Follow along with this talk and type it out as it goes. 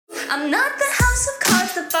I'm not the house of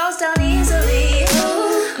cards that falls down easily.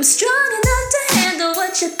 I'm strong enough to handle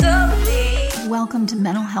what you throw at me. Welcome to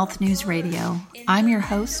Mental Health News Radio. I'm your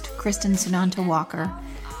host, Kristen Sunanta Walker.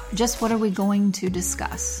 Just what are we going to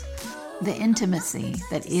discuss? The intimacy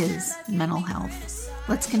that is mental health.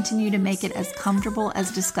 Let's continue to make it as comfortable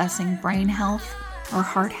as discussing brain health or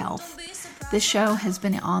heart health. This show has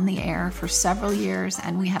been on the air for several years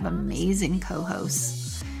and we have amazing co-hosts.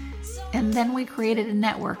 And then we created a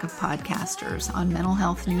network of podcasters on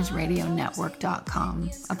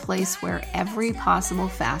mentalhealthnewsradionetwork.com, a place where every possible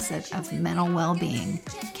facet of mental well-being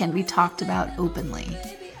can be talked about openly.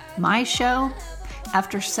 My show,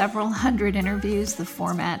 after several hundred interviews, the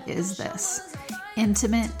format is this: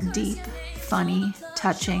 intimate, deep, funny,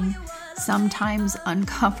 touching, sometimes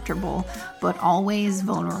uncomfortable, but always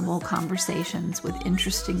vulnerable conversations with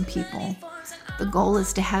interesting people. The goal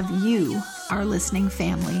is to have you, our listening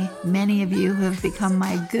family, many of you who have become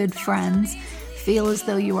my good friends, feel as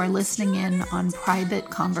though you are listening in on private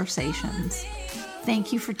conversations.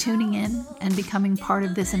 Thank you for tuning in and becoming part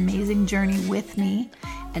of this amazing journey with me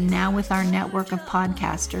and now with our network of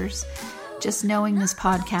podcasters. Just knowing this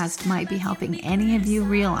podcast might be helping any of you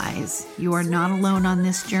realize you are not alone on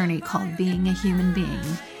this journey called being a human being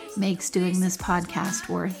makes doing this podcast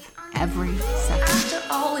worth every second. After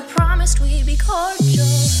all, we promised we'd be cordial.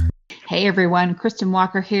 Hey everyone, Kristen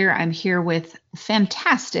Walker here. I'm here with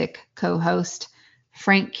fantastic co-host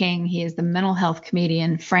Frank King. He is the mental health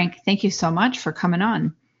comedian. Frank, thank you so much for coming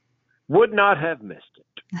on. Would not have missed it.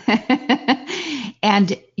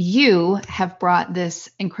 And you have brought this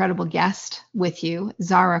incredible guest with you,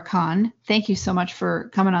 Zara Khan. Thank you so much for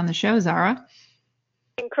coming on the show, Zara.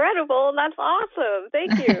 Incredible. That's awesome.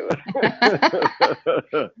 Thank you.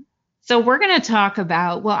 So we're going to talk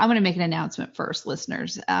about, well, I'm going to make an announcement first,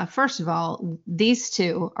 listeners. First of all, these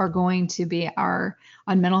two are going to be on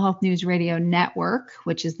Mental Health News Radio Network,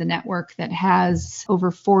 which is the network that has over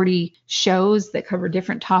 40 shows that cover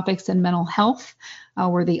different topics in mental health.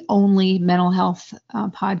 We're the only mental health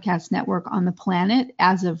podcast network on the planet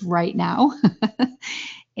as of right now.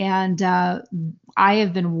 And I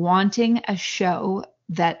have been wanting a show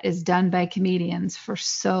that is done by comedians for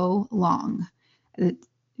so long.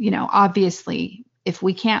 You know, obviously, if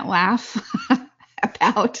we can't laugh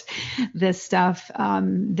about this stuff,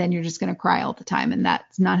 then you're just going to cry all the time, and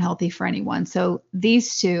that's not healthy for anyone. So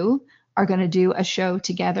these two are going to do a show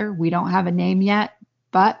together. We don't have a name yet,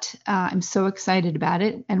 but I'm so excited about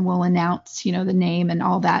it, and we'll announce, the name and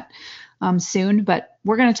all that soon. But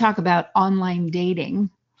we're going to talk about online dating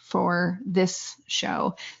for this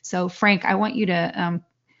show. So Frank, I want you to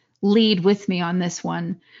lead with me on this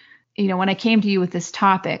one. When I came to you with this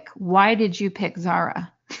topic, why did you pick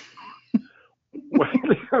Zara? Why'd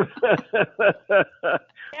you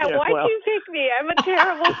pick me? I'm a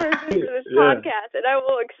terrible person for this podcast, and I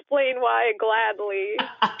will explain why gladly.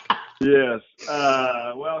 Yes.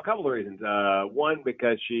 Well, a couple of reasons. One,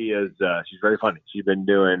 because she's very funny. She's been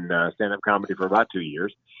doing stand-up comedy for about 2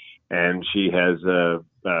 years, and she has,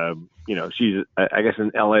 she's, I guess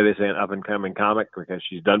in LA they say an up-and-coming comic because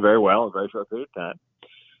she's done very well in a very short period of time.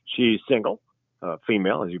 She's single,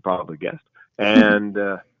 female, as you probably guessed, and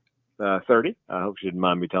 30. I hope she didn't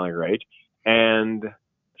mind me telling her age. And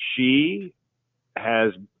she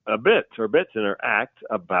has bits in her act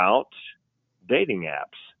about dating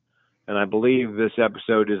apps. And I believe this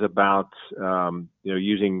episode is about,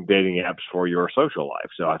 using dating apps for your social life.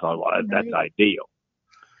 So I thought, well, that's ideal.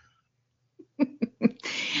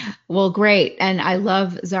 Well, great. And I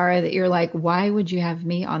love, Zara, that you're like, why would you have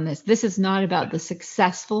me on this? This is not about the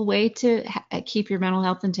successful way to keep your mental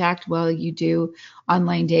health intact while you do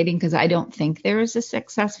online dating, because I don't think there is a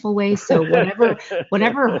successable way. So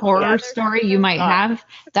whatever horror story you might have,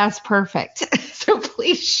 that's perfect. So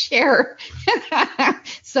please share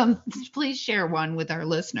please share one with our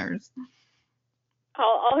listeners.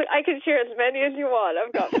 I can share as many as you want.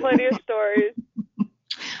 I've got plenty of stories.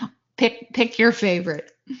 Pick your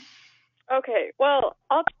favorite. Okay, well,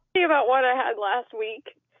 I'll tell you about one I had last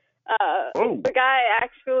week. The guy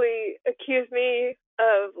actually accused me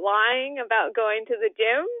of lying about going to the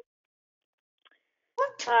gym,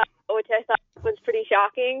 which I thought was pretty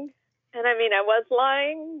shocking. And I mean, I was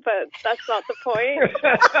lying, but that's not the point.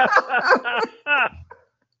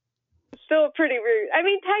 Still pretty rude. I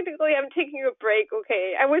mean, technically, I'm taking a break,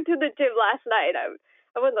 okay? I went to the gym last night. I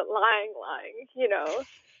wasn't lying,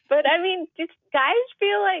 But I mean, just guys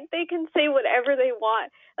feel like they can say whatever they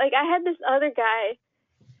want. Like I had this other guy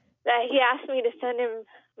that he asked me to send him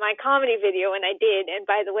my comedy video, and I did. And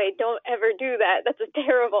by the way, don't ever do that. That's a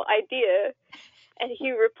terrible idea. And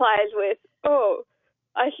he replies with, "Oh,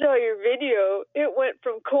 I saw your video. It went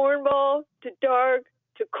from cornball to dark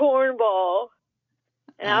to cornball.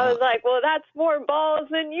 And I was like, well, that's more balls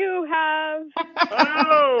than you have.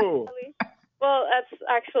 Oh! Well, that's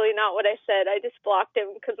actually not what I said. I just blocked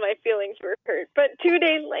him because my feelings were hurt. But 2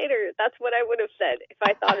 days later, that's what I would have said if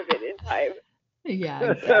I thought of it in time.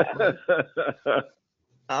 Yeah. Exactly.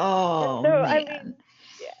 Oh, So, man. I mean,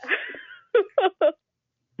 yeah.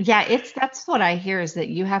 Yeah, that's what I hear is that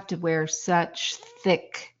you have to wear such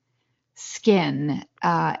thick skin,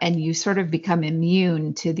 and you sort of become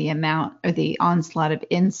immune to the amount or the onslaught of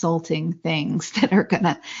insulting things that are going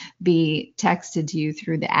to be texted to you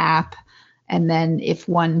through the app. And then if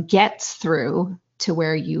one gets through to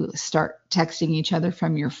where you start texting each other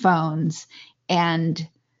from your phones, and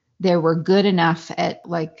they were good enough at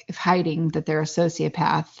like hiding that they're a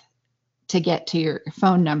sociopath to get to your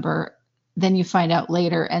phone number, then you find out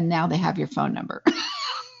later, and now they have your phone number.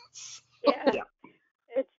 Yeah.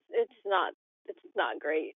 It's not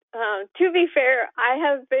great. To be fair, I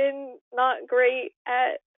have been not great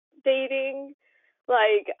at dating.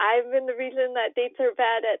 Like, I've been the reason that dates are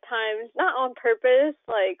bad at times, not on purpose.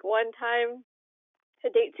 Like, one time a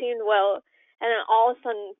date seemed well, and then all of a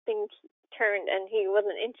sudden things turned and he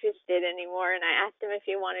wasn't interested anymore, and I asked him if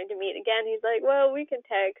he wanted to meet again. He's like, well, we can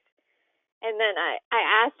text. And then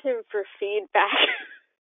I asked him for feedback.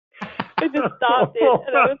 I just stopped it,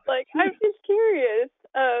 and I was like, I'm just curious.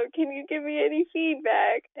 Can you give me any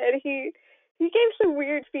feedback? And he gave some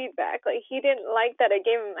weird feedback. Like, he didn't like that I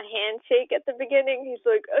gave him a handshake at the beginning. He's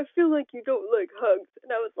like, I feel like you don't like hugs.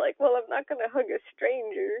 And I was like, well, I'm not going to hug a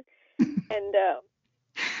stranger. And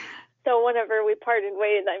so whenever we parted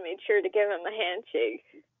ways, I made sure to give him a handshake.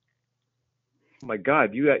 Oh my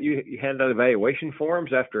God, you hand out evaluation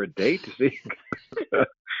forms after a date to see?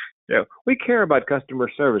 Yeah, we care about customer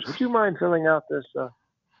service. Would you mind filling out this?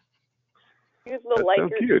 Use the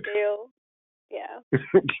Likert scale. Yeah.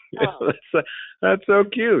 Yeah, that's so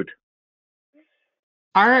cute.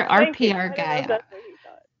 Our PR guy.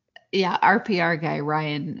 Yeah, our PR guy,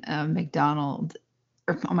 Ryan McDonald.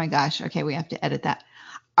 Oh my gosh. Okay, we have to edit that.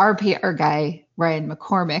 Our PR guy, Ryan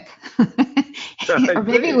McCormick. Or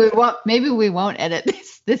maybe we won't edit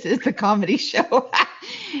this. This is the comedy show.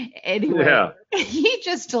 Anyway, yeah. He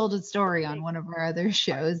just told a story on one of our other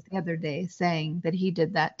shows the other day saying that he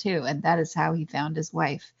did that too. And that is how he found his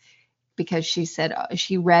wife, because she said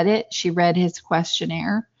she read his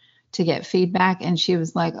questionnaire to get feedback. And she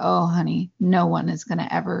was like, oh, honey, no one is going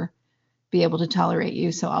to ever be able to tolerate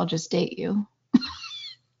you. So I'll just date you.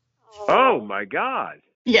 Oh, my God.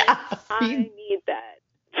 Yeah. I need that.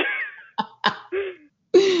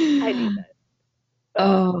 I need that.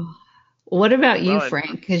 Oh, what about you,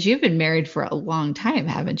 Frank? Because you've been married for a long time,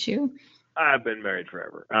 haven't you? I've been married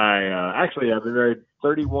forever. I've been married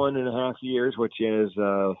 31 and a half years, which is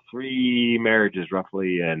 3 marriages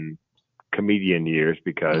roughly in comedian years,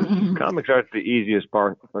 because comics aren't the easiest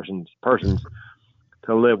persons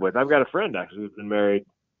to live with. I've got a friend actually who's been married.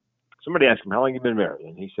 Somebody asked him, how long have you been married?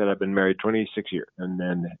 And he said, I've been married 26 years. And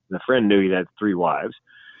then the friend knew he'd had 3 wives.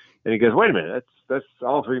 And he goes, wait a minute, that's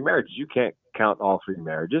all 3 marriages. You can't count all 3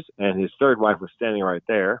 marriages. And his third wife was standing right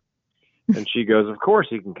there. And she goes, of course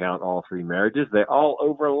he can count all 3 marriages. They all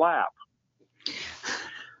overlap.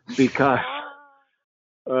 Because,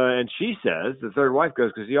 and she says, the third wife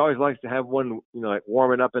goes, because he always likes to have one, like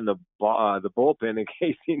warming up in the bullpen in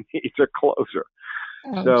case he needs a closer.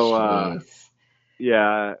 Oh, so,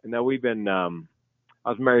 yeah, now we've been, I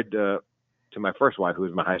was married to my first wife, who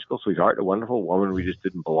was my high school sweetheart, a wonderful woman. We just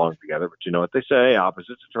didn't belong together, but you know what they say,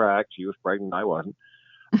 opposites attract. She was pregnant, I wasn't.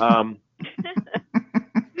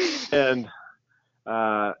 And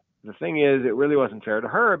the thing is, it really wasn't fair to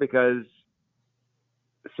her, because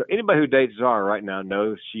so anybody who dates Zara right now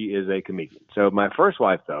knows she is a comedian. So my first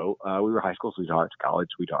wife, though, we were high school sweethearts, college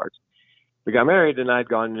sweethearts. We got married, and I'd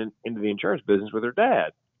gone into the insurance business with her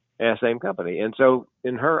dad. Same company. And so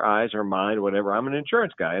in her eyes, her mind, whatever, I'm an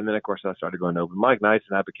insurance guy. And then, of course, I started going to open mic nights,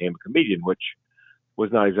 and I became a comedian, which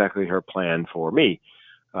was not exactly her plan for me.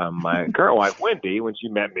 My current wife, Wendy, when she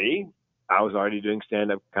met me, I was already doing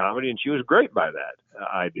stand-up comedy, and she was great by that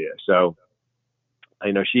idea. So,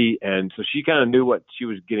 she kind of knew what she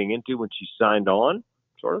was getting into when she signed on,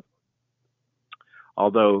 sort of.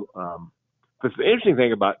 Although, the interesting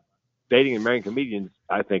thing about dating and marrying comedians,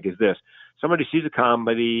 I think, is this. Somebody sees a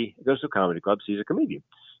comedy, goes to a comedy club, sees a comedian,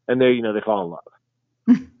 and they fall in love,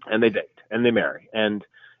 and they date, and they marry, and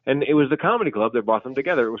it was the comedy club that brought them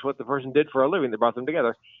together. It was what the person did for a living that brought them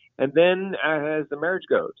together. And then as the marriage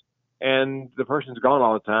goes, and the person's gone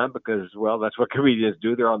all the time because, well, that's what comedians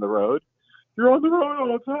do. They're on the road. You're on the road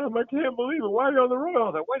all the time. I can't believe it. Why are you on the road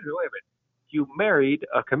all the time? Wait a minute. you married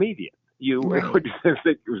a comedian. You Right. would you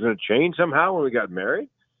think it was going to change somehow when we got married?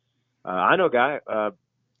 I know a guy,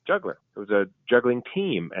 juggler. It was a juggling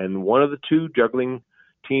team, and one of the two juggling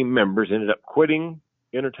team members ended up quitting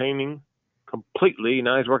entertaining completely.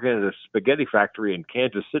 Now he's working at a spaghetti factory in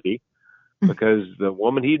Kansas City because the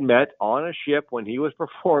woman he'd met on a ship when he was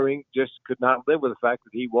performing just could not live with the fact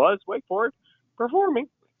that he was, wait for it, performing.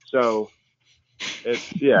 So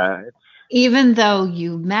it's Even though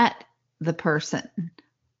you met the person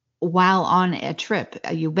while on a trip,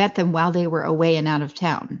 you met them while they were away and out of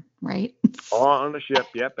town, right? on the ship.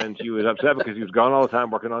 Yep. And she was upset because he was gone all the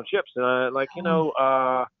time working on ships. And I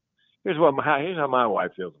here's how my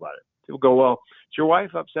wife feels about it. People go, well, is your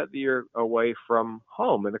wife upset that you're away from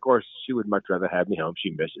home? And of course, she would much rather have me home.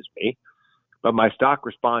 She misses me. But my stock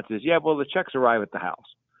response is, yeah, well, the checks arrive at the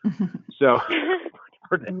house. So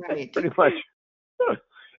Right. pretty much.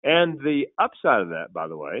 And the upside of that, by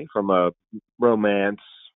the way, from a romance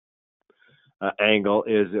angle,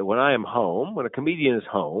 is that when I am home, when a comedian is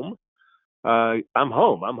home, I'm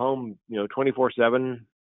home. I'm home, 24/7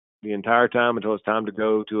 the entire time until it's time to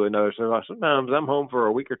go to another service. Sometimes I'm home for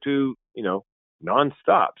a week or two,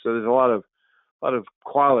 nonstop. So there's a lot of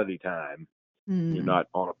quality time. You're not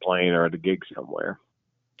on a plane or at a gig somewhere.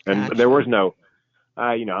 And Gotcha. there was no,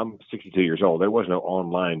 I'm 62 years old. There was no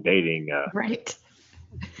online dating. Right.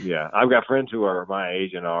 Yeah, I've got friends who are my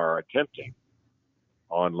age and are attempting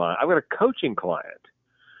online. I've got a coaching client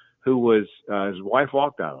who was, his wife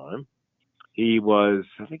walked out on him. He was,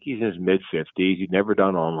 I think he's in his mid-50s. He'd never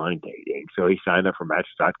done online dating. So he signed up for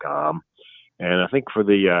Match.com. And I think for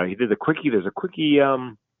he did the quickie, there's a quickie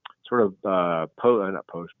sort of, not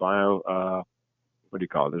post, bio, what do you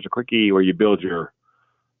call it? There's a quickie where you build your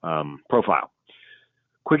profile.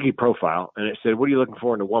 Quickie profile. And it said, what are you looking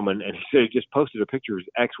for in a woman? And he said he just posted a picture of his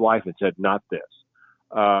ex-wife and said, not this.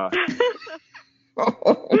 Oh,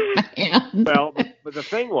 man. Well, but the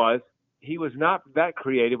thing was, he was not that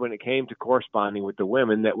creative when it came to corresponding with the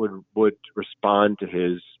women that would respond to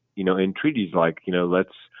his, entreaties like,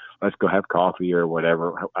 let's go have coffee or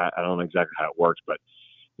whatever. I don't know exactly how it works, but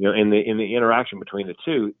in the interaction between the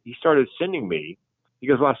two, he started sending me. He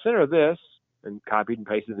goes, well, I sent her this, and copied and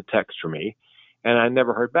pasted the text for me, and I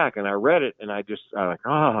never heard back. And I read it, and I was like,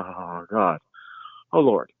 oh God, oh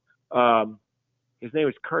Lord. His name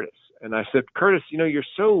is Curtis, and I said, Curtis, you're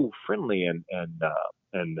so friendly and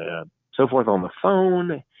so forth on the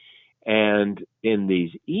phone, and in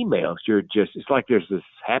these emails, it's like there's this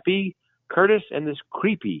happy Curtis and this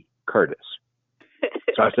creepy Curtis.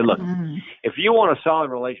 So I said, look, if you want a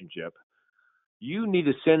solid relationship, you need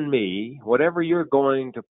to send me whatever you're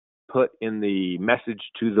going to put in the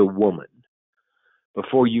message to the woman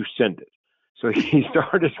before you send it. So he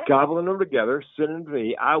started gobbling them together, sending to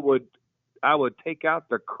me. I would take out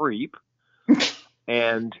the creep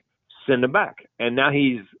and send them back. And now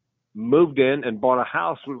he's moved in and bought a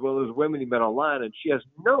house with one of those women he met online, and she has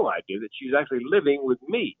no idea that she's actually living with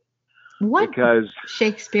me. What because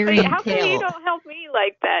Shakespearean How come tale? you don't help me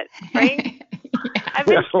like that, Frank? Yeah. I've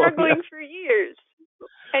been struggling for years,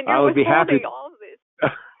 and I you're would be happy. withholding all of this.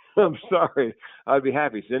 I'm sorry. I'd be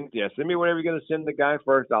happy. Send me whatever you're going to send the guy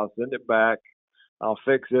first. I'll send it back. I'll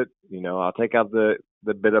fix it. I'll take out the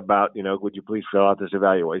bit about, would you please fill out this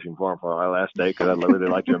evaluation form for my last day because I'd really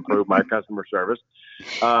like to improve my customer service.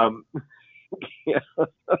 Yeah.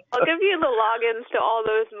 I'll give you the logins to all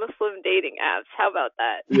those Muslim dating apps. How about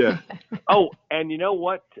that? Yeah. Oh, and you know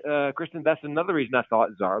what, Kristen, that's another reason I thought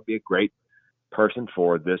Zara would be a great person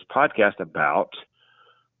for this podcast about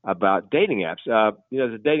dating apps.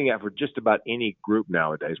 There's a dating app for just about any group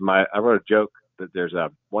nowadays. I wrote a joke that there's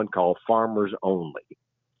one called Farmers Only.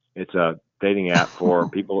 It's a dating app for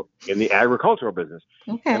people in the agricultural business.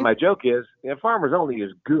 Okay. And my joke is, Farmers Only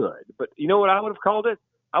is good, but you know what I would have called it?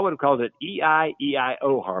 I would have called it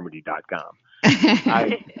EIEIOHarmony.com.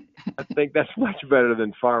 I think that's much better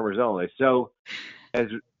than Farmers Only. So as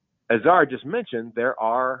Zara just mentioned, there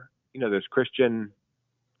are, there's Christian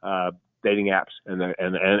dating apps,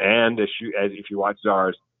 and if you watch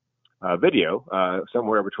Zara's video,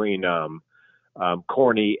 somewhere between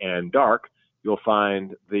corny and dark, you'll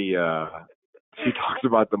find she talks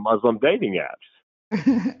about the Muslim dating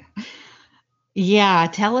apps. Yeah,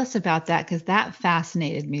 tell us about that, because that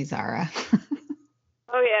fascinated me, Zara.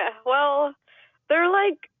 Oh yeah. Well, they're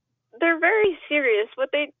very serious.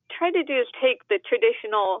 What they try to do is take the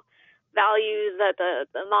traditional values that the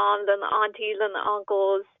moms and the aunties and the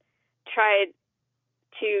uncles tried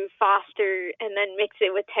to foster, and then mix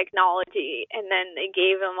it with technology, and then they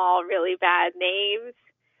gave them all really bad names.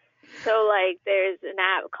 So there's an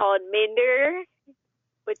app called Minder,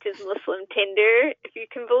 which is Muslim Tinder, if you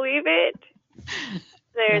can believe it.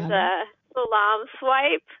 There's a Salam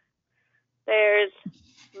Swipe. There's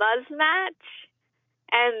Muzzmatch.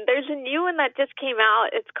 And there's a new one that just came out.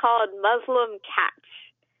 It's called Muslim Catch.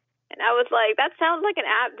 And I was like, that sounds like an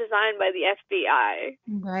app designed by the FBI.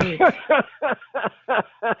 Right.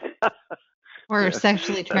 Or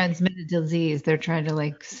sexually transmitted disease. They're trying to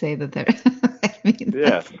like say that they're, I mean,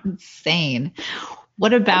 that's insane.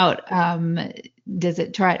 What about, does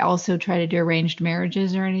it also try to do arranged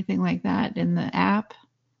marriages or anything like that in the app?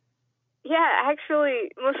 Yeah,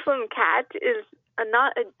 actually, Muslim Cat is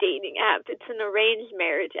not a dating app. It's an arranged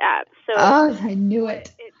marriage app. So I knew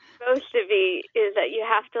it. It's supposed to be is that you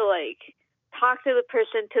have to like talk to the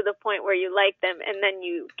person to the point where you like them, and then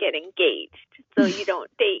you get engaged. So you don't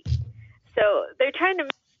date. So they're trying to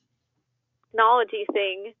make a technology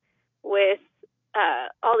thing with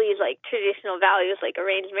all these like traditional values like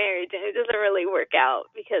arranged marriage, and it doesn't really work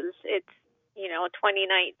out because it's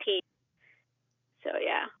 2019. So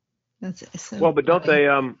yeah. That's so well, but don't funny. they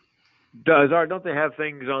don't they have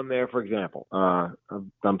things on there? For example, I'm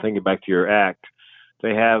thinking back to your act.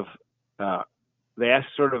 They have they ask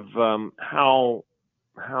sort of how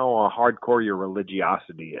hardcore your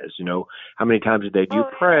religiosity is. How many times a day do you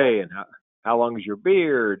pray, and how long is your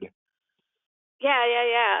beard?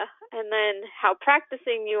 Yeah. And then how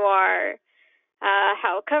practicing you are,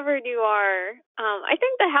 how covered you are. I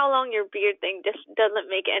think the how long your beard thing just doesn't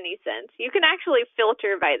make any sense. You can actually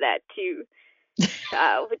filter by that too,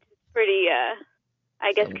 which is pretty,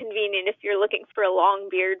 I guess, convenient if you're looking for a long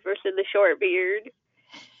beard versus a short beard.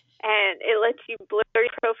 And it lets you blur your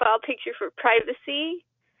profile picture for privacy.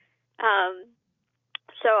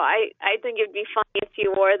 So I think it'd be funny if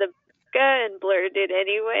you wore the burqa and blurred it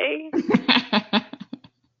anyway.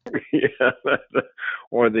 Yeah,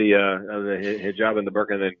 or the hijab and the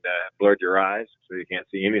burqa and then blurred your eyes so you can't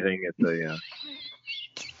see anything at the.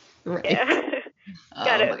 Right. Yeah,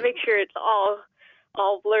 gotta make sure it's all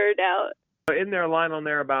blurred out. Isn't there a line on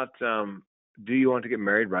there about do you want to get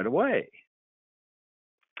married right away?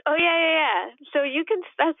 Oh yeah. So you can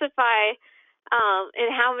specify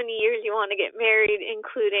in how many years you want to get married,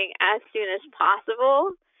 including as soon as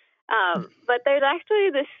possible. But there's actually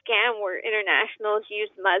this scam where internationals use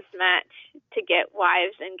Muzzmatch to get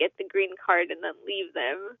wives and get the green card and then leave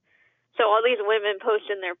them. So all these women post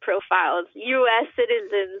in their profiles, U.S.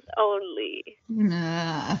 citizens only.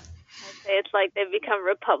 Nah. I'd say it's like they become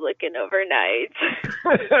Republican overnight.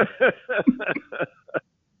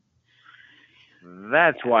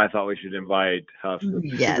 That's why I thought we should invite Huff to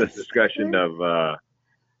this discussion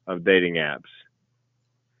of dating apps.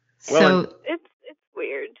 So it's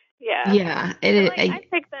weird. Yeah. Yeah. I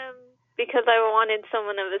picked them because I wanted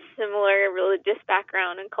someone of a similar religious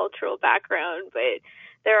background and cultural background, but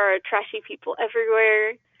there are trashy people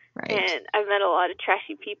everywhere. Right. And I've met a lot of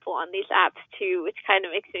trashy people on these apps too, which kind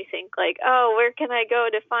of makes me think like, oh, where can I go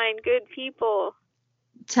to find good people?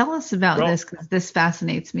 Tell us about this, because this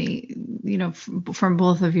fascinates me, from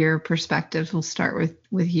both of your perspectives. We'll start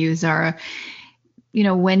with you, Zara.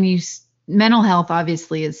 When mental health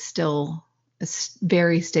obviously is still a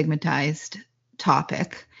very stigmatized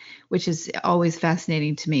topic, which is always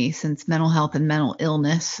fascinating to me, since mental health and mental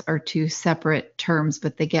illness are two separate terms,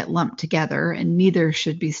 but they get lumped together and neither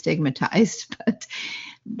should be stigmatized. But,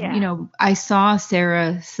 I saw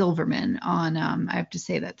Sarah Silverman on, I have to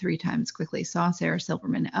say that 3 times quickly, Sarah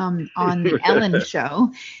Silverman on the Ellen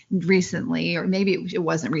show recently, or maybe it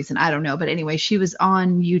wasn't recent, I don't know. But anyway, she was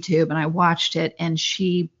on YouTube and I watched it, and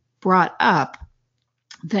she brought up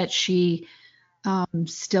that she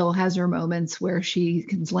still has her moments where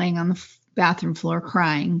she's laying on the bathroom floor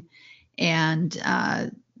crying, and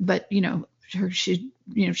but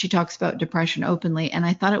she talks about depression openly, and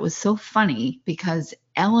I thought it was so funny because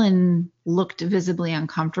Ellen looked visibly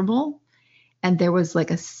uncomfortable, and there was like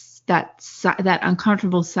that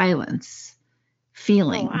uncomfortable silence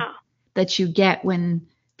feeling that you get when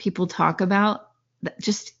people talk about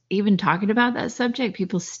just even talking about that subject.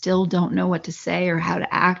 People still don't know what to say or how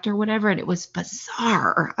to act or whatever. And it was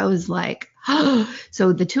bizarre. I was like, oh,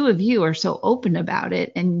 so the two of you are so open about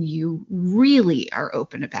it, and you really are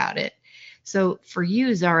open about it. So for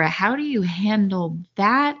you, Zara, how do you handle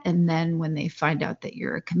that? And then when they find out that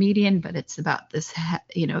you're a comedian, but it's about this,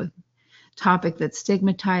 topic that's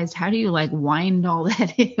stigmatized, how do you wind all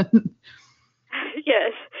that in?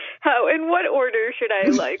 Yes. How, in what order should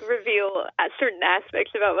I reveal certain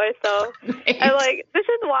aspects about myself? Right. This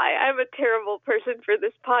is why I'm a terrible person for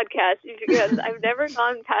this podcast, is because I've never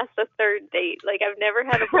gone past a third date. I've never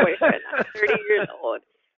had a boyfriend. I'm 30 years old.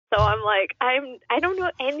 So I'm I don't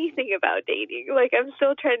know anything about dating. I'm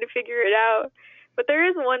still trying to figure it out. But there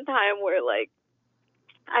is one time where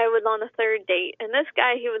I was on a third date, and this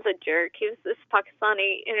guy, he was a jerk. He was this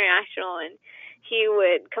Pakistani international, and he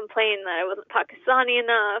would complain that I wasn't Pakistani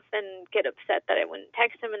enough and get upset that I wouldn't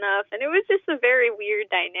text him enough, and it was just a very weird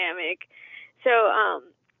dynamic. So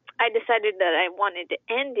I decided that I wanted to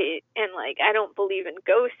end it, and like, I don't believe in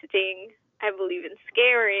ghosting. I believe in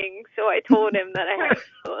scaring. So I told him that I had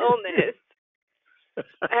mental illness.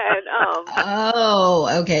 And Oh,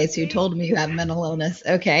 okay. So you told me you have mental illness.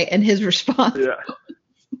 Okay. And his response. Yeah.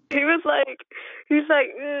 he's like,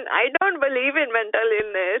 I don't believe in mental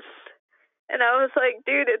illness. And I was like,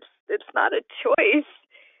 dude, it's not a choice.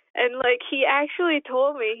 And like, he actually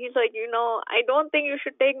told me, he's like, I don't think you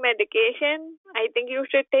should take medication. I think you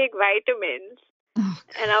should take vitamins. Oh,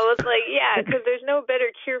 And I was like, yeah, because there's no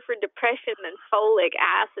better cure for depression than folic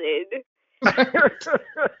acid.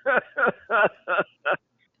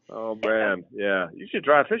 Oh man, yeah. You should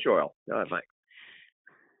try fish oil. I think.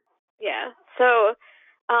 Yeah. So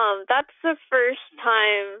that's the first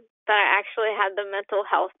time that I actually had the mental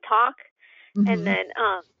health talk. And then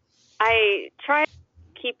I tried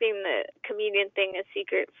keeping the comedian thing a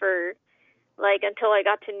secret for like until I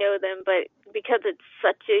got to know them, but because it's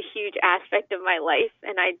such a huge aspect of my life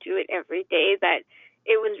and I do it every day, that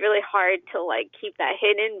it was really hard to like keep that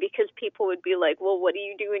hidden, because people would be like, well, what do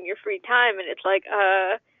you do in your free time? And it's like,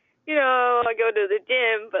 I go to the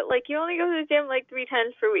gym, but like, you only go to the gym like 3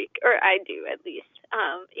 times per week, or I do at least,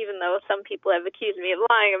 even though some people have accused me of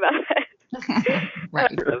lying about that.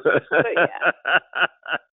 right. But yeah.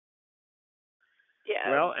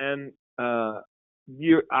 Yeah. Well, and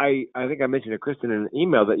I think I mentioned to Kristen in an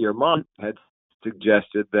email that your mom had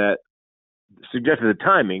suggested the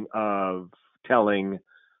timing of telling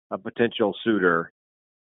a potential suitor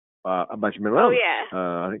about your mental illness. Oh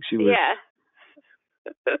yeah. I think she was. Yeah.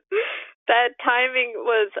 That timing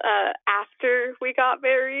was after we got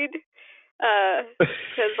married,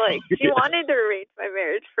 because like she wanted to arrange my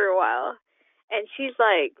marriage for a while, and she was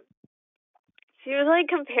like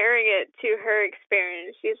comparing it to her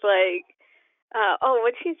experience. She's like,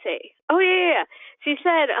 what'd she say? Oh yeah. She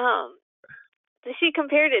said she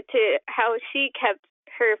compared it to how she kept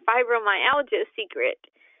her fibromyalgia secret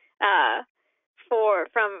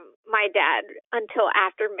from my dad until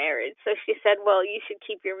after marriage. So she said, well, you should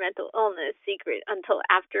keep your mental illness secret until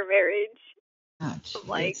after marriage. Oh, I'm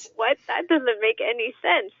like, what? That doesn't make any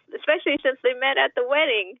sense, especially since they met at the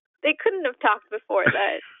wedding. They couldn't have talked before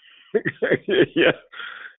that. Yeah.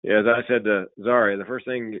 As I said to Zari, the first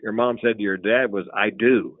thing your mom said to your dad was, I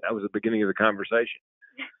do. That was the beginning of the conversation.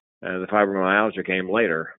 The fibromyalgia came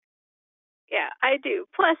later. Yeah, I do.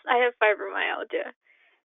 Plus, I have fibromyalgia,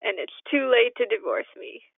 and it's too late to divorce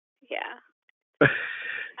me. Yeah.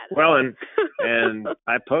 Well, and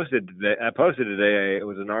I posted today. It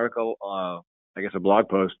was an article, I guess a blog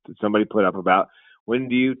post that somebody put up about when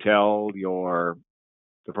do you tell the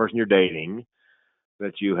person you're dating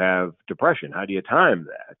that you have depression? How do you time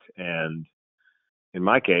that? And in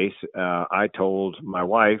my case, I told my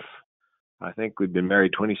wife, I think we'd been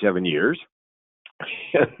married 27 years.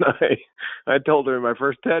 And I told her in my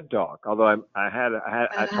first TED Talk, although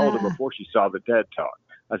I told her before she saw the TED Talk.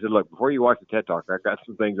 I said, look, before you watch the TED Talk, I've got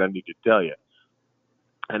some things I need to tell you.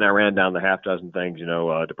 And I ran down the half dozen things,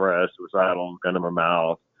 depressed, suicidal, gun in my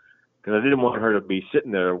mouth, because I didn't want her to be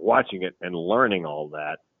sitting there watching it and learning all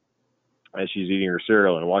that as she's eating her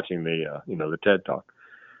cereal and watching the TED Talk.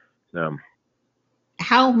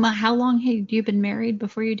 How long had you been married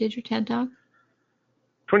before you did your TED Talk?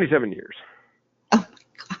 27 years. Oh my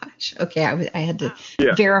gosh. Okay, I had to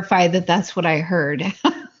verify that that's what I heard.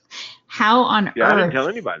 How on earth? I didn't tell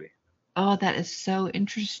anybody. Oh, that is so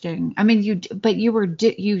interesting. I mean, you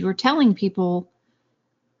were telling people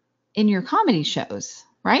in your comedy shows,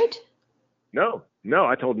 right? No,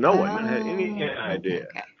 I told no one. I had any idea.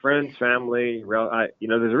 Okay. Friends, family,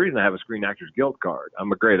 there's a reason I have a Screen Actors Guild card.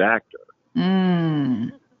 I'm a great actor.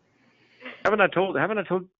 Haven't I told you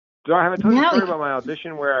the story about my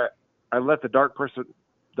audition where I let the dark part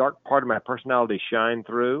of my personality shine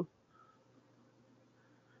through?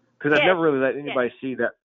 Because I've never really let anybody see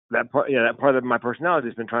that part of my personality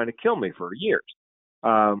has been trying to kill me for years.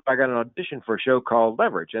 I got an audition for a show called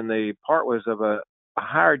Leverage, and the part was of a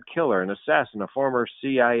hired killer, an assassin, a former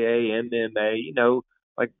CIA, MMA,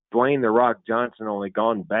 like Dwayne "The Rock" Johnson, only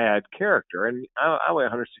gone bad character. And I weigh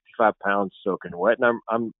 165 pounds soaking wet, and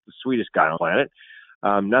I'm the sweetest guy on the planet.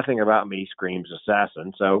 Nothing about me screams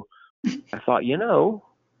assassin. So I thought,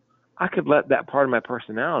 I could let that part of my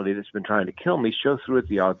personality that's been trying to kill me show through at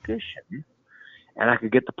the audition, and I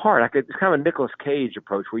could get the part. It's kind of a Nicolas Cage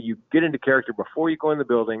approach where you get into character before you go in the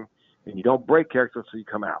building, and you don't break character until you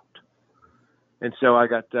come out. And so I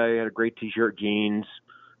had a great T-shirt, jeans,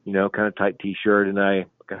 kind of tight T-shirt, and I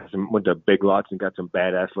went to Big Lots and got some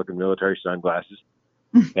badass looking military sunglasses.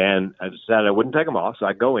 And I decided I wouldn't take them off, so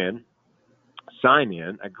I go in, sign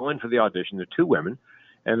in. I go in for the audition. There are two women,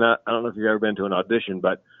 and I don't know if you've ever been to an audition,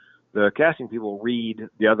 but the casting people read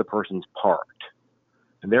the other person's part,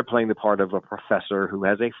 and they're playing the part of a professor who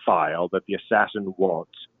has a file that the assassin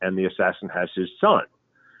wants, and the assassin has his son.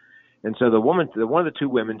 And so one of the two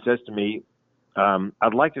women says to me,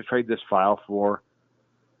 I'd like to trade this file for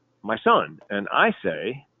my son. And I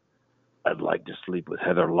say, I'd like to sleep with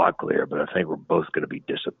Heather Locklear, but I think we're both going to be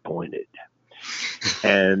disappointed.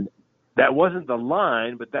 And that wasn't the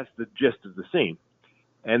line, but that's the gist of the scene.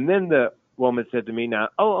 And then the woman said to me, now,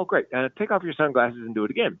 oh, great. Take off your sunglasses and do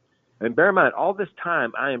it again. And bear in mind, all this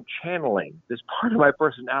time I am channeling this part of my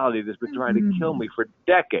personality that's been trying to kill me for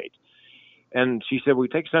decades. And she said, well,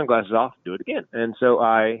 take your sunglasses off, do it again. And so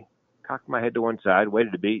I cocked my head to one side,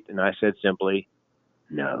 waited a beat, and I said simply,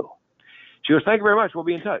 no. She goes, thank you very much. We'll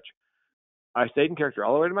be in touch. I stayed in character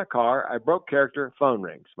all the way to my car. I broke character. Phone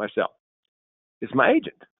rings. Myself. It's my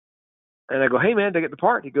agent. And I go, hey, man, did I get the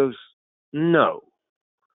part? He goes, no,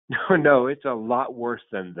 it's a lot worse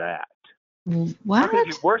than that. What? How can it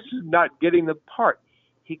be worse than not getting the part?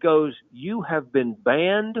 He goes, you have been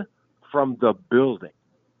banned from the building.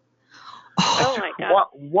 Oh, my God.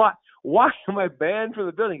 Why am I banned from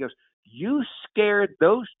the building? He goes, you scared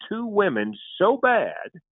those two women so bad.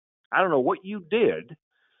 I don't know what you did.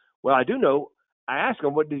 Well, I do know. I asked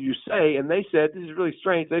them, what did you say? And they said, this is really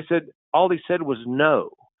strange. They said, all they said was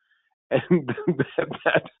no. And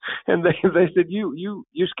they said, you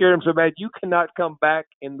scared them so bad, you cannot come back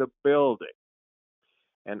in the building.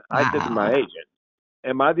 And I said to my agent,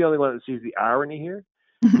 am I the only one that sees the irony here?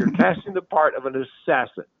 You're casting the part of an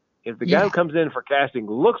assassin. If the guy who comes in for casting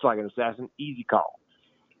looks like an assassin, easy call.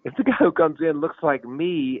 If the guy who comes in looks like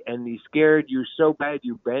me and he scared you so bad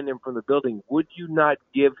you banned him from the building, would you not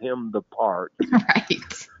give him the part?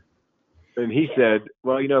 Right. And he said,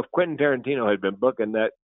 well, if Quentin Tarantino had been booking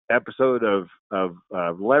that episode of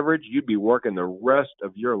Leverage, you'd be working the rest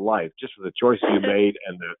of your life just for the choices you made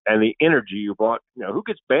and the energy you brought. Who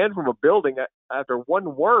gets banned from a building after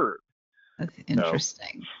one word? That's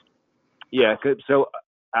interesting. So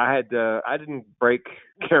I didn't break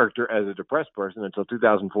character as a depressed person until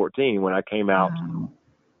 2014 when I came out,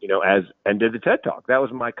 and did the TED Talk. That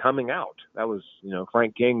was my coming out. That was,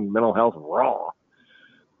 Frank King, mental health raw.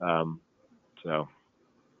 So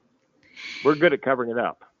we're good at covering it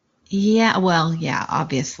up. Yeah, well, yeah,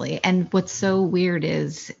 obviously. And what's so weird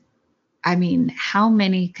is, how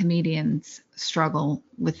many comedians struggle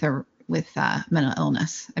with mental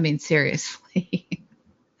illness? Seriously.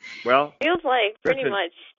 Well, feels like pretty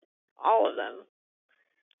much all of them,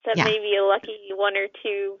 except maybe a lucky one or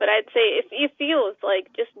two. But I'd say it feels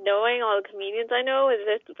like, just knowing all the comedians I know, is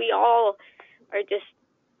that we all are just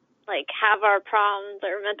like have our problems,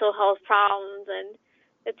 our mental health problems, and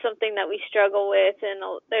it's something that we struggle with. And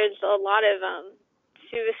there's a lot of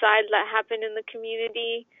suicides that happen in the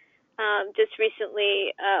community. Just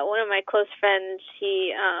recently, one of my close friends,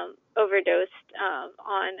 he overdosed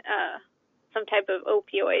on some type of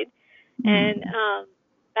opioid. And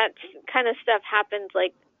that kind of stuff happens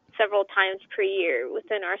like several times per year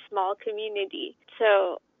within our small community.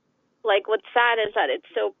 So, like, what's sad is that it's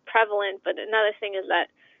so prevalent, but another thing is that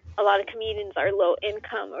a lot of comedians are low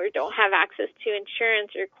income or don't have access to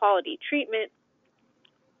insurance or quality treatment,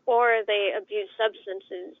 or they abuse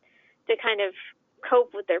substances to kind of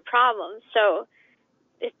cope with their problems. So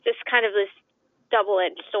it's just kind of this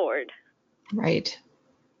double-edged sword. Right,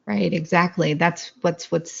 exactly. That's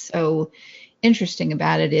what's so interesting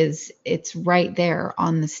about it, is it's right there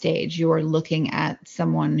on the stage. You are looking at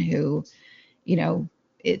someone who,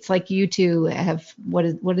 it's like you two have, what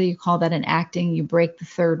do you call that in acting? You break the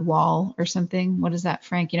third wall or something. What is that,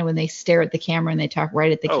 Frank? When they stare at the camera and they talk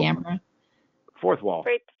right at the camera. Fourth wall.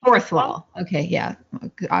 Fourth wall. Okay, yeah.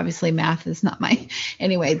 Obviously, math is not my.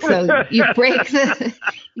 Anyway, so you break the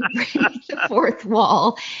fourth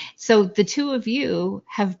wall. So the two of you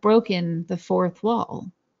have broken the fourth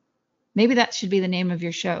wall. Maybe that should be the name of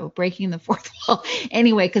your show, Breaking the Fourth Wall.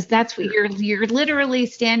 Anyway, because that's what you're literally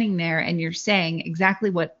standing there and you're saying exactly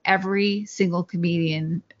what every single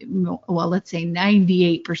comedian, well, let's say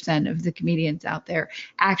 98% of the comedians out there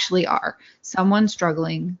actually are. Someone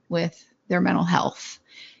struggling with their mental health,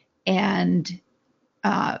 and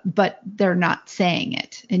but they're not saying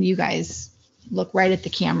it. And you guys look right at the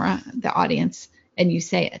camera, the audience, and you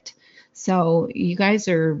say it. So you guys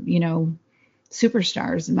are,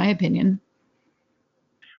 superstars, in my opinion.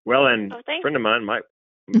 Well, and a friend of mine,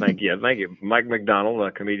 Thank you. Mike McDonald,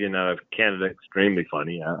 a comedian out of Canada, extremely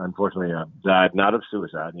funny. Unfortunately, died not of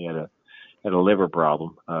suicide. He had a liver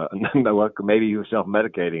problem. Maybe he was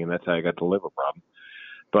self-medicating, and that's how he got the liver problem.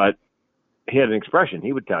 But he had an expression.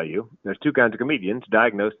 He would tell you there's two kinds of comedians: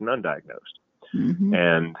 diagnosed and undiagnosed. Mm-hmm.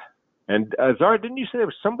 And Zara, didn't you say there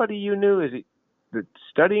was somebody you knew that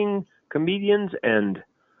studying comedians and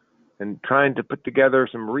trying to put together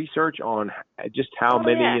some research on just how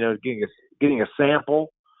many, getting a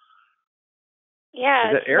sample?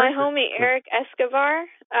 Yeah, my homie Eric Escobar.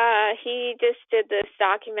 He just did this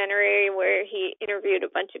documentary where he interviewed a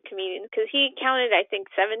bunch of comedians because he counted, I think,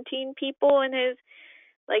 17 people in his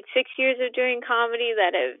 6 years of doing comedy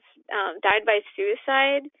that have died by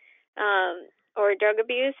suicide or drug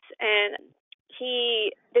abuse. And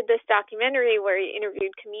he did this documentary where he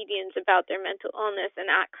interviewed comedians about their mental illness and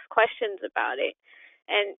asked questions about it.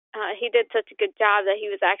 And he did such a good job that he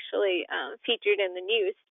was actually featured in the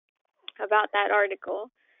news about that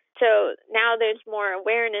article. So now there's more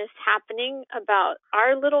awareness happening about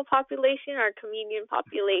our little population, our comedian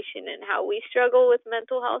population, and how we struggle with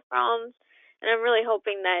mental health problems. And I'm really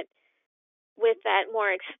hoping that with that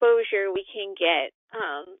more exposure, we can get,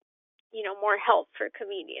 more help for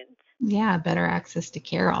comedians. Yeah, better access to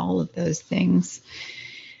care, all of those things.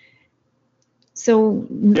 So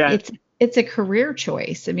yeah. It's a career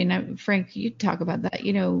choice. I mean, Frank, you talk about that.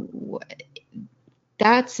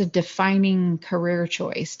 That's a defining career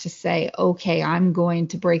choice to say, okay, I'm going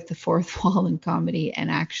to break the fourth wall in comedy and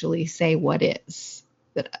actually say what is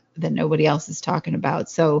that nobody else is talking about.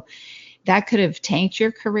 So that could have tanked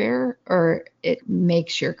your career or it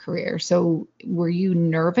makes your career. So were you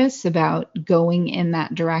nervous about going in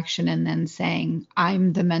that direction and then saying,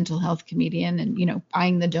 I'm the mental health comedian and,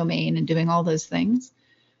 buying the domain and doing all those things?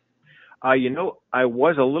 I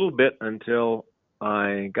was a little bit until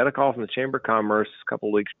I got a call from the Chamber of Commerce a couple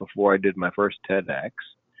of weeks before I did my first TEDx.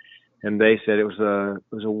 And they said it was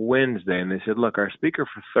a Wednesday. And they said, look, our speaker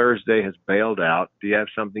for Thursday has bailed out. Do you have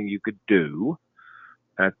something you could do?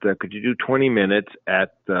 Could you do 20 minutes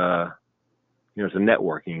at it's a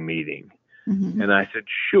networking meeting? Mm-hmm. And I said,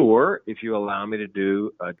 sure, if you allow me to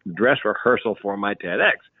do a dress rehearsal for my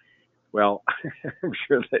TEDx. Well, I'm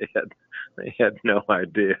sure they had no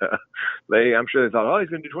idea. I'm sure they thought, he's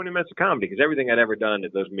going to do 20 minutes of comedy because everything I'd ever done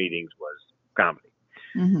at those meetings was comedy.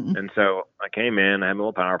 Mm-hmm. And so I came in, I had my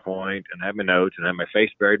little PowerPoint and I had my notes and I had my face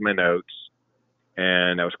buried in my notes.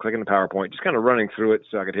 And I was clicking the PowerPoint, just kind of running through it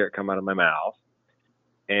so I could hear it come out of my mouth.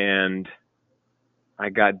 And I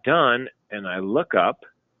got done and I look up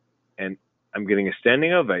and I'm getting a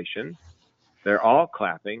standing ovation. They're all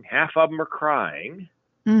clapping. Half of them are crying.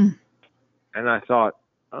 Mm. And I thought,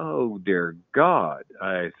 oh, dear God,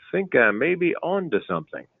 I think I may be onto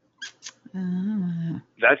something.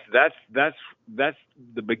 That's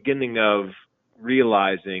the beginning of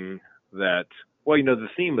realizing that, the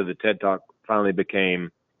theme of the TED Talk finally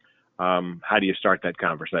became, how do you start that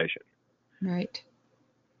conversation? Right.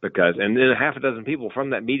 And then half a dozen people from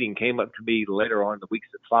that meeting came up to me later on in the weeks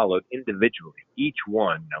that followed individually. Each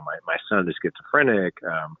one, my son is schizophrenic.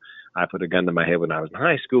 I put a gun to my head when I was in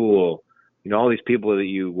high school. All these people that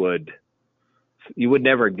you would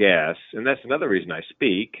never guess. And that's another reason I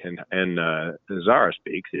speak and Zara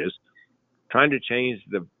speaks is trying to change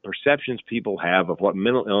the perceptions people have of what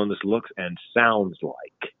mental illness looks and sounds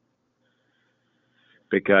like.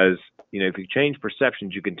 Because, if you change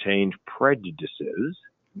perceptions, you can change prejudices.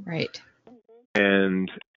 Right.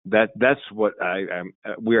 And that's what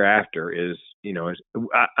we're after is,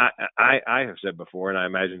 I have said before, and I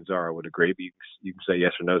imagine Zara would agree, but you can say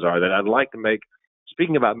yes or no, Zara, that I'd like to make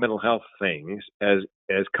speaking about mental health things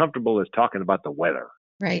as comfortable as talking about the weather.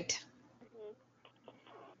 Right.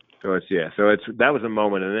 So that was a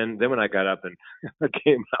moment. And then when I got up and I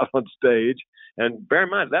came out on stage, and bear in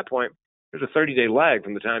mind at that point, there's a 30-day lag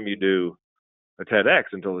from the time you do a TEDx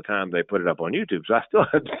until the time they put it up on YouTube. So I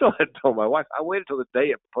still had told my wife, I waited till the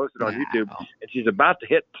day it posted on YouTube, and she's about to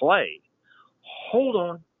hit play. Hold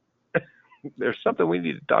on. There's something we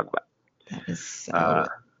need to talk about. That is so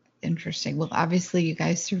interesting. Well, obviously you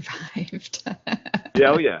guys survived.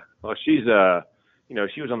 Yeah. Well, she's,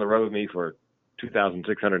 she was on the road with me for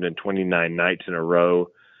 2,629 nights in a row,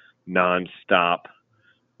 nonstop.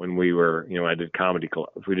 When we were, I did comedy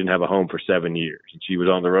clubs. We didn't have a home for 7 years. And she was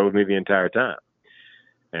on the road with me the entire time.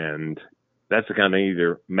 And that's the kind of thing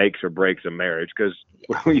either makes or breaks a marriage. Because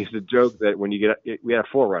we used to joke that when we had a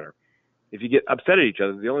forerunner. If you get upset at each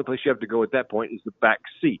other, the only place you have to go at that point is the back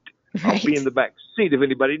seat. Right. I'll be in the back seat if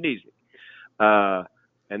anybody needs me.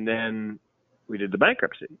 And then we did the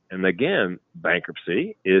bankruptcy. And again,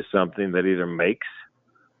 bankruptcy is something that either makes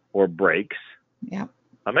or breaks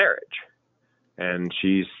a marriage. And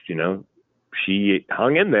she's, she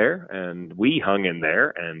hung in there, and we hung in there.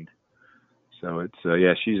 And so it's,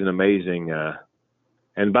 she's an amazing,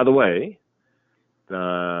 and by the way,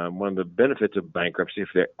 one of the benefits of bankruptcy, if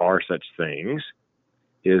there are such things,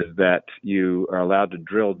 is that you are allowed to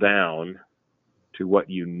drill down to what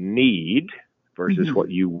you need versus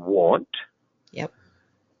what you want. Yep.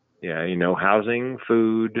 Yeah, housing,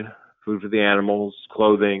 food for the animals,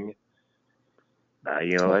 clothing,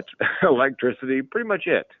 that's electricity, pretty much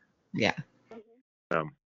it. Yeah.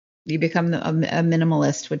 You become a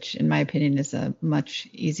minimalist, which in my opinion is a much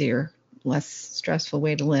easier, less stressful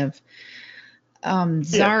way to live.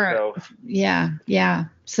 Zara, yeah.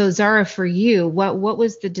 So Zara, for you, what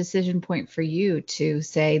was the decision point for you to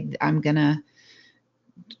say, I'm going to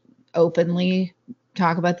openly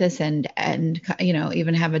talk about this and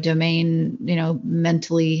even have a domain,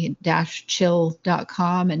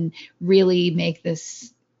 mentally-chill.com and really make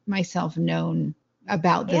this myself known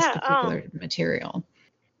about this particular material?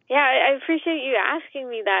 Yeah, I appreciate you asking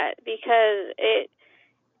me that, because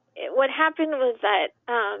what happened was that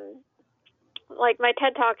my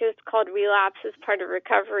TED Talk is called Relapse as Part of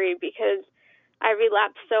Recovery, because I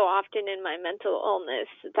relapsed so often in my mental illness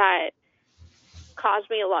that caused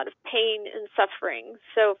me a lot of pain and suffering.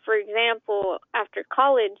 So, for example, after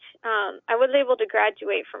college, I was able to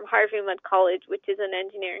graduate from Harvey Mudd College, which is an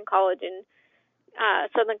engineering college in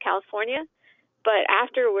Southern California. But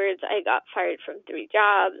afterwards, I got fired from 3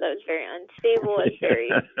 jobs. I was very unstable. I was very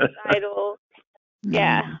suicidal.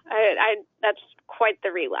 Yeah, that's quite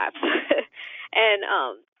the relapse. And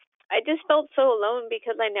I just felt so alone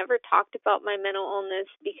because I never talked about my mental illness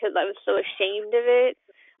because I was so ashamed of it.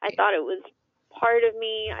 I thought it was part of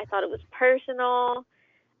me. I thought it was personal.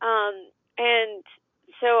 And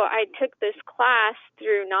so I took this class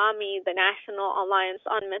through NAMI, the National Alliance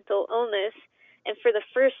on Mental Illness. And for the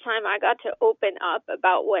first time, I got to open up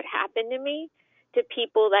about what happened to me to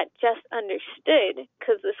people that just understood,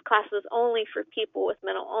 because this class was only for people with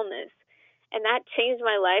mental illness. And that changed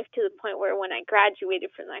my life to the point where when I graduated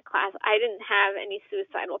from that class, I didn't have any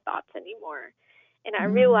suicidal thoughts anymore. And I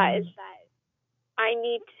realized that I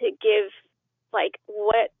need to give,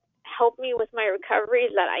 what helped me with my recovery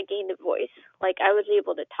is that I gained a voice. I was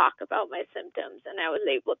able to talk about my symptoms, and I was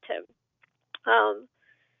able to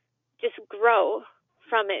just grow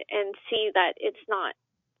from it and see that it's not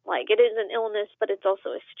it is an illness, but it's also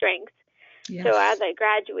a strength. Yes. So as I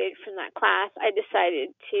graduated from that class, I decided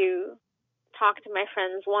to talk to my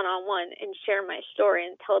friends one-on-one and share my story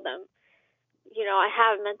and tell them, I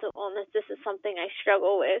have mental illness. This is something I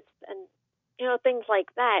struggle with, and, things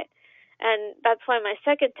like that. And that's why my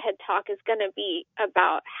second TED Talk is going to be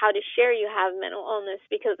about how to share you have mental illness,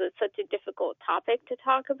 because it's such a difficult topic to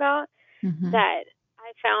talk about that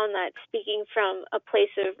I found that speaking from a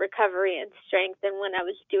place of recovery and strength, and when I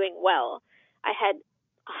was doing well, I had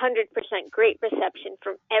 100% great reception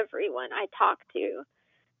from everyone I talked to.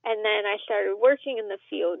 And then I started working in the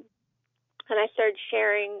field, and I started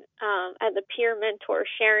sharing as a peer mentor,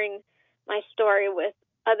 sharing my story with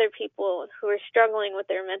other people who were struggling with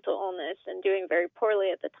their mental illness and doing very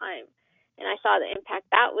poorly at the time. And I saw the impact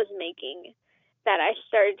that was making, that I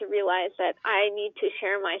started to realize that I need to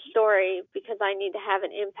share my story because I need to have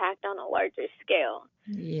an impact on a larger scale.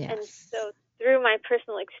 Yes. And so through my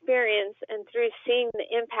personal experience and through seeing the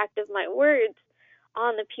impact of my words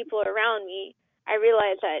on the people around me, I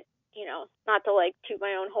realized that, not to toot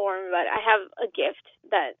my own horn, but I have a gift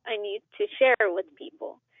that I need to share with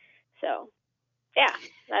people. So, yeah,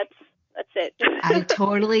 that's it. I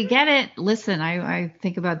totally get it. Listen, I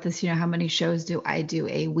think about this, how many shows do I do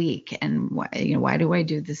a week, and why do I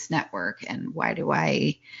do this network, and why do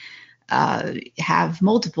I have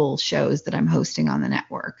multiple shows that I'm hosting on the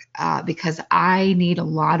network? Because I need a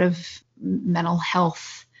lot of mental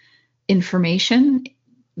health information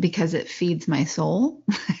because it feeds my soul.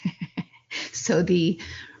 So the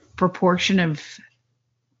proportion of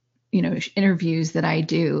interviews that I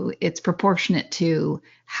do, it's proportionate to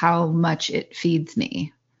how much it feeds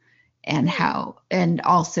me, and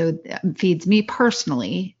also feeds me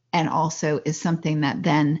personally, and also is something that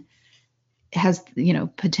then has,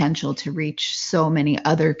 potential to reach so many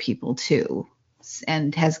other people too,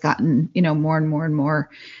 and has gotten, more and more and more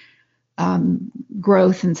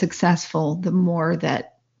growth and successful the more that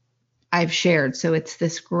I've shared. So it's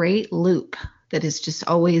this great loop that is just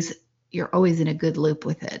you're always in a good loop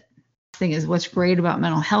with it. Thing is, what's great about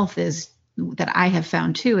mental health is that I have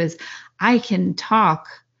found too is I can talk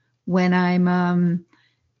when I'm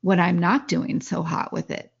not doing so hot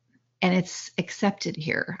with it, and it's accepted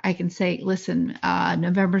here. I can say, listen,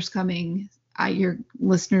 November's coming, your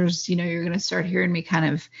listeners, you're going to start hearing me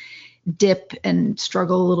kind of dip and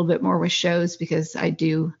struggle a little bit more with shows because I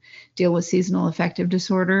do deal with seasonal affective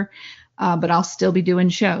disorder, but I'll still be doing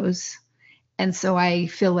shows. And so I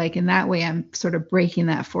feel like in that way, I'm sort of breaking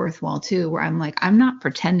that fourth wall too, where I'm like, I'm not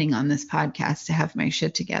pretending on this podcast to have my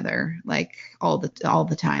shit together like all the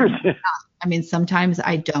time. I mean, sometimes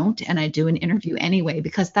I don't, and I do an interview anyway,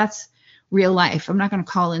 because that's real life. I'm not going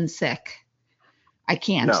to call in sick. I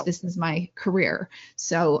can't. No. This is my career.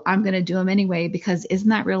 So I'm going to do them anyway, because isn't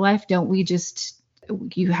that real life? Don't we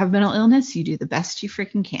you have mental illness, you do the best you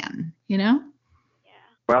freaking can,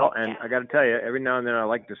 Well, and I got to tell you, every now and then I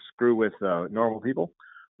like to screw with normal people.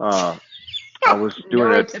 I was doing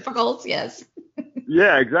neurotypicals, yes.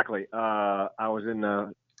 Yeah, exactly. I was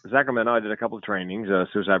in Sacramento. I did a couple of trainings,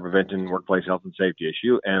 suicide prevention, workplace health and safety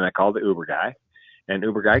issue, and I called the Uber guy, and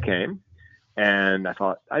Uber guy came, and I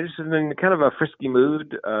thought I just was in kind of a frisky mood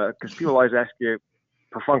because people always ask you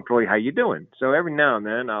perfunctorily how you doing. So every now and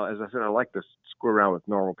then, as I said, I like to screw around with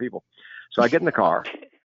normal people. So I get in the car.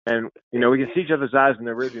 And, we can see each other's eyes in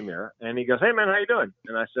the rearview mirror. And he goes, "Hey, man, how you doing?"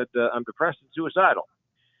 And I said, "I'm depressed and suicidal."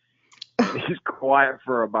 And he's quiet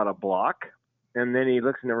for about a block. And then he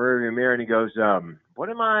looks in the rearview mirror and he goes, what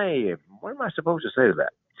am I supposed to say to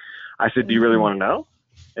that? I said, "Do you really want to know?"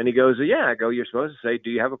 And he goes, "Yeah." I go, "You're supposed to say, do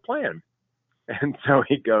you have a plan?" And so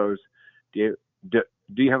he goes, do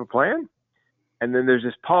you have a plan? And then there's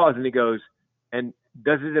this pause and he goes, "And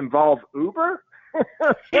does it involve Uber?"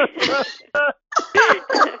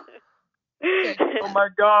 Oh my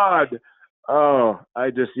God. Oh,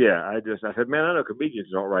 I said, "Man, I know comedians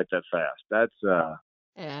don't write that fast." That's,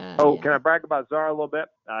 Can I brag about Zara a little bit?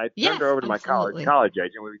 I turned her over to my college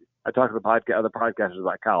agent. I talked to the other podcasters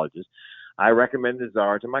about colleges. I recommended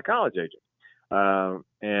Zara to my college agent.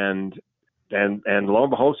 And lo and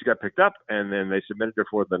behold, she got picked up, and then they submitted her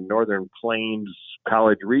for the Northern Plains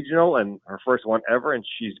College Regional, and her first one ever, and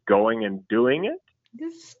she's going and doing it.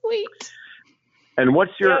 That's sweet. And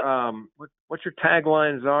what's your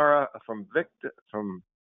tagline, Zara? From victim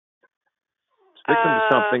to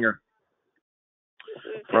something, or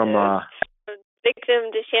from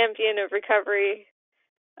victim to champion of recovery.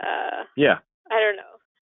 Yeah. I don't know,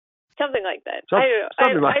 something like that. I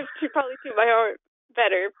don't know. I should probably do my own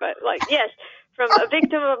better, but yes, from a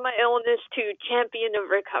victim of my illness to champion of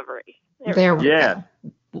recovery. There we go.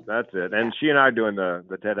 That's it. And she and I are doing the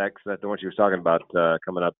TEDx. That's the one she was talking about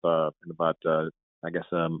coming up in about I guess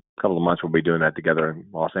a couple of months. We'll be doing that together in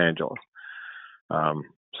Los Angeles.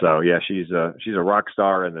 So yeah, she's a rock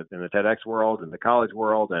star in the TEDx world, in the college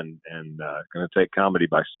world, and going to take comedy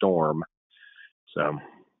by storm. So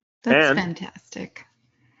that's fantastic.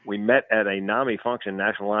 We met at a NAMI function,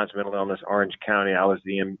 National Alliance Mental Illness, Orange County. I was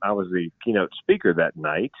the keynote speaker that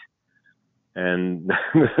night. And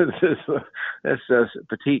this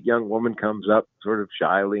petite young woman comes up sort of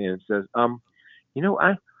shyly and says,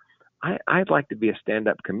 I'd like to be a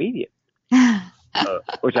stand-up comedian,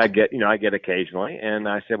 which I get occasionally. And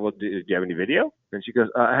I said, "Well, do you have any video?" And she goes,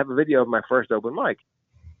 "I have a video of my first open mic."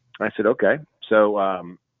 I said, "Okay."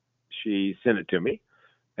 So she sent it to me.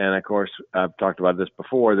 And of course, I've talked about this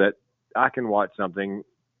before, that I can watch something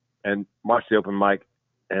and watch the open mic.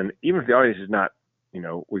 And even if the audience is not,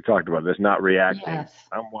 we talked about this, not reacting. Yes.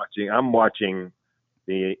 I'm watching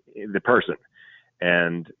the person,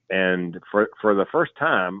 and for the first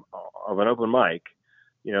time of an open mic,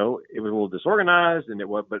 it was a little disorganized, and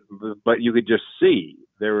but you could just see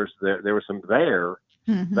there was some there.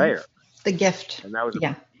 The gift, and that was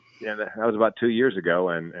that was about 2 years ago,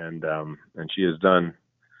 and she has done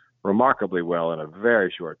remarkably well in a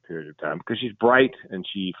very short period of time because she's bright and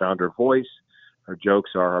she found her voice. Her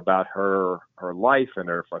jokes are about her life and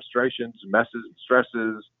her frustrations, messes, and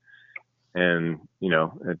stresses. And,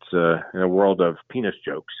 it's in a world of penis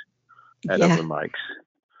jokes at open mics.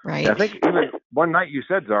 Right. And I think even one night you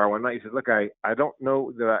said, Zara, "Look, I don't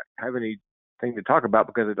know that I have anything to talk about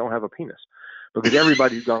because I don't have a penis." Because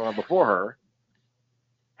everybody who's gone on before her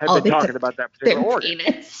had been talking about that particular organ.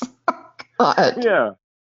 Penis. God. Yeah.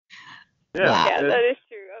 Yeah, that is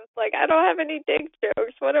true. I was like, I don't have any dick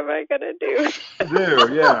jokes. What am I gonna do?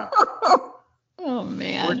 Yeah. Oh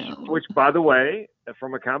man. Which, by the way,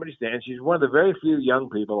 from a comedy stand, she's one of the very few young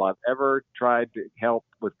people I've ever tried to help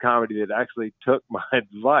with comedy that actually took my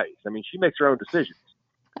advice. I mean, she makes her own decisions,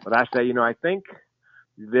 but I say, I think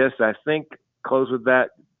this. I think close with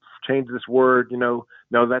that. Change this word. No,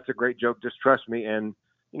 that's a great joke. Just trust me. And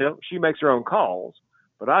she makes her own calls.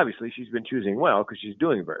 But obviously, she's been choosing well because she's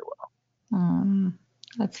doing very well.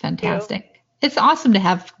 That's fantastic. It's awesome to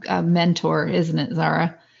have a mentor, isn't it,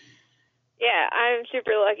 Zara? Yeah, I'm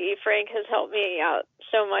super lucky. Frank has helped me out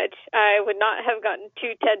so much. I would not have gotten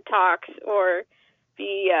 2 TED Talks or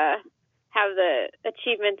have the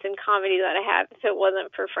achievements in comedy that I have if it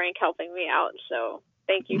wasn't for Frank helping me out. So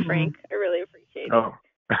thank you, Frank. I really appreciate it. Oh,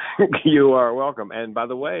 you are welcome. And by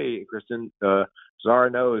the way, Kristen, Zara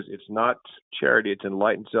knows it's not charity, it's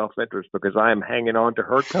enlightened self-interest, because I am hanging on to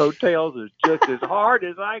her coattails just as hard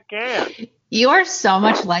as I can. You are so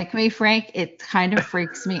much like me, Frank. It kind of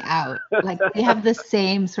freaks me out. Like, we have the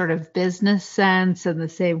same sort of business sense and the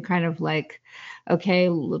same kind of like, okay,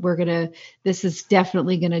 this is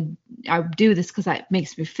definitely I do this because it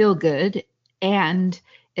makes me feel good, and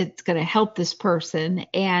it's going to help this person,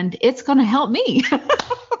 and it's going to help me.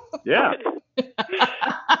 Yeah.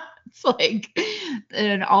 It's like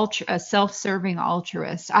a self-serving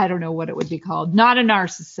altruist. I don't know what it would be called. Not a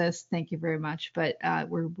narcissist. Thank you very much. But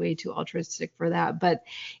we're way too altruistic for that. But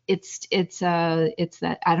it's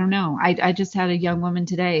that, I don't know. I just had a young woman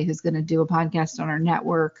today who's going to do a podcast on our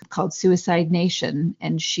network called Suicide Nation.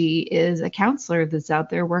 And she is a counselor that's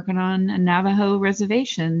out there working on a Navajo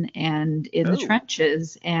reservation and in the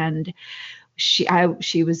trenches. And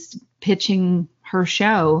she was pitching her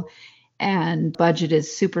show, and budget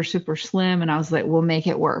is super, super slim. And I was like, we'll make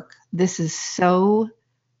it work. This is so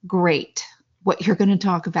great what you're going to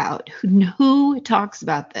talk about. Who talks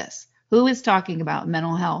about this? Who is talking about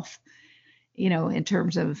mental health, in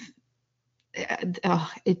terms of,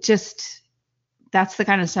 that's the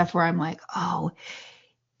kind of stuff where I'm like, oh,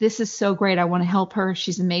 this is so great. I want to help her.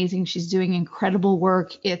 She's amazing. She's doing incredible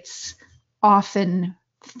work. It's often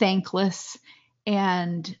thankless,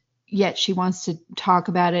 and yet she wants to talk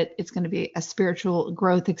about it. It's going to be a spiritual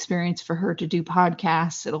growth experience for her to do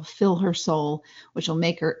podcasts. It'll fill her soul, which will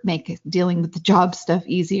make dealing with the job stuff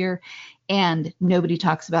easier. And nobody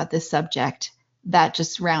talks about this subject. That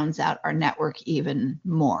just rounds out our network even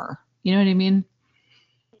more. You know what I mean?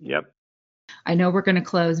 Yep. I know we're going to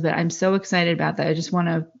close, but I'm so excited about that. I just want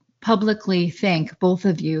to publicly thank both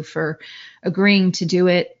of you for agreeing to do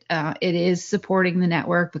it. It is supporting the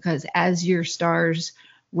network, because as your stars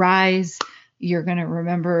rise, you're going to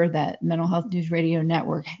remember that Mental Health News Radio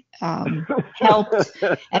Network helped,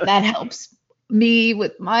 and that helps me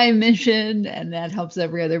with my mission, and that helps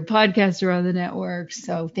every other podcaster on the network.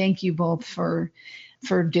 So thank you both for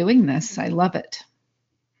doing this. I love it.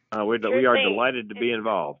 We are delighted to be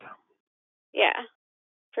involved. Yeah,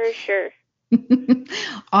 for sure.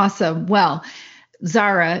 Awesome. Well,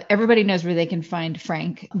 Zara, everybody knows where they can find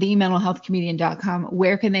Frank, thementalhealthcomedian.com.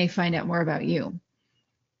 Where can they find out more about you?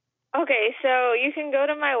 Okay, so you can go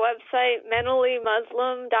to my website,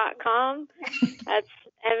 mentallymuslim.com. That's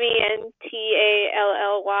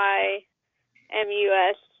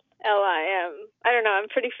MENTALLYMUSLIM. I don't know, I'm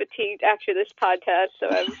pretty fatigued after this podcast, so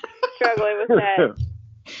I'm struggling with that.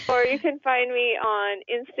 Or you can find me on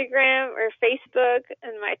Instagram or Facebook,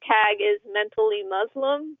 and my tag is Mentally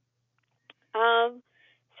Muslim.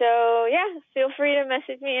 So yeah, feel free to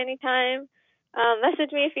message me anytime.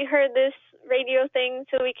 Message me if you heard this radio thing,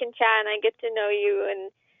 so we can chat and I get to know you,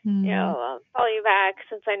 and follow you back,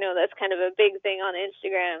 since I know that's kind of a big thing on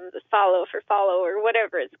Instagram, the follow or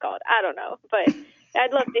whatever it's called. I don't know, but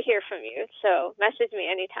I'd love to hear from you. So message me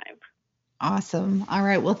anytime. Awesome. All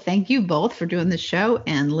right. Well, thank you both for doing the show,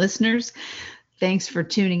 and listeners, thanks for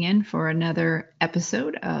tuning in for another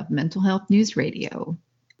episode of Mental Health News Radio.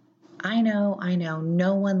 I know,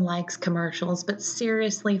 no one likes commercials, but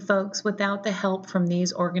seriously, folks, without the help from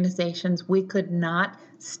these organizations, we could not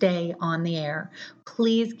stay on the air.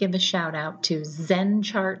 Please give a shout out to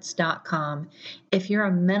zencharts.com. If you're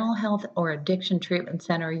a mental health or addiction treatment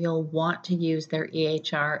center, you'll want to use their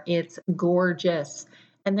EHR. It's gorgeous,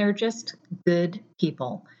 and they're just good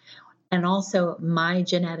people. And also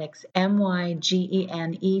MyGenetics,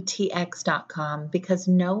 MyGenetx.com, because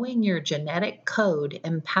knowing your genetic code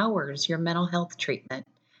empowers your mental health treatment.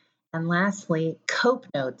 And lastly,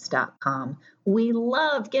 CopeNotes.com. We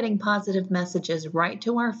love getting positive messages right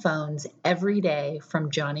to our phones every day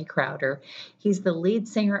from Johnny Crowder. He's the lead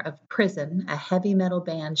singer of Prison, a heavy metal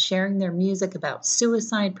band sharing their music about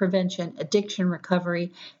suicide prevention, addiction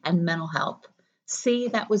recovery, and mental health. See,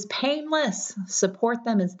 that was painless. Support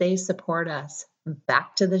them as they support us.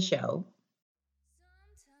 Back to the show.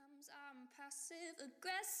 Sometimes I'm passive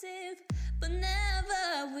aggressive, but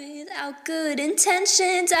never without good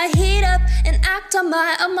intentions. I heat up and act on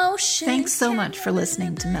my emotions. Thanks so much for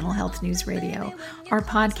listening to Mental Health News Radio. Our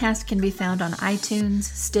podcast can be found on iTunes,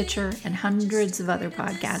 Stitcher, and hundreds of other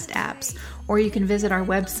podcast apps. Or you can visit our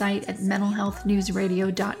website at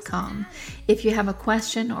mentalhealthnewsradio.com. If you have a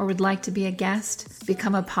question or would like to be a guest,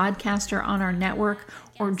 become a podcaster on our network,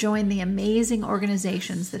 or join the amazing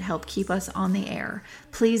organizations that help keep us on the air,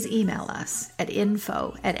 please email us at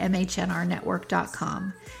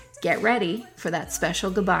info@mhnrnetwork.com. Get ready for that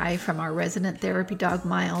special goodbye from our resident therapy dog,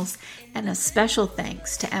 Miles, and a special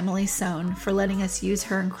thanks to Emily Sohn for letting us use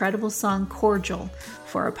her incredible song, Cordial,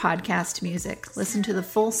 for our podcast music. Listen to the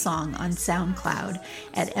full song on SoundCloud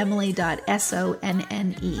at emily.sonne.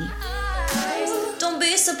 Don't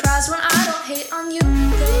be surprised when I don't hate on you.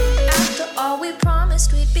 After all we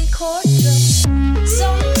promised we'd be cordial.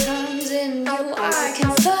 Sometimes in you I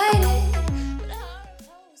can fight.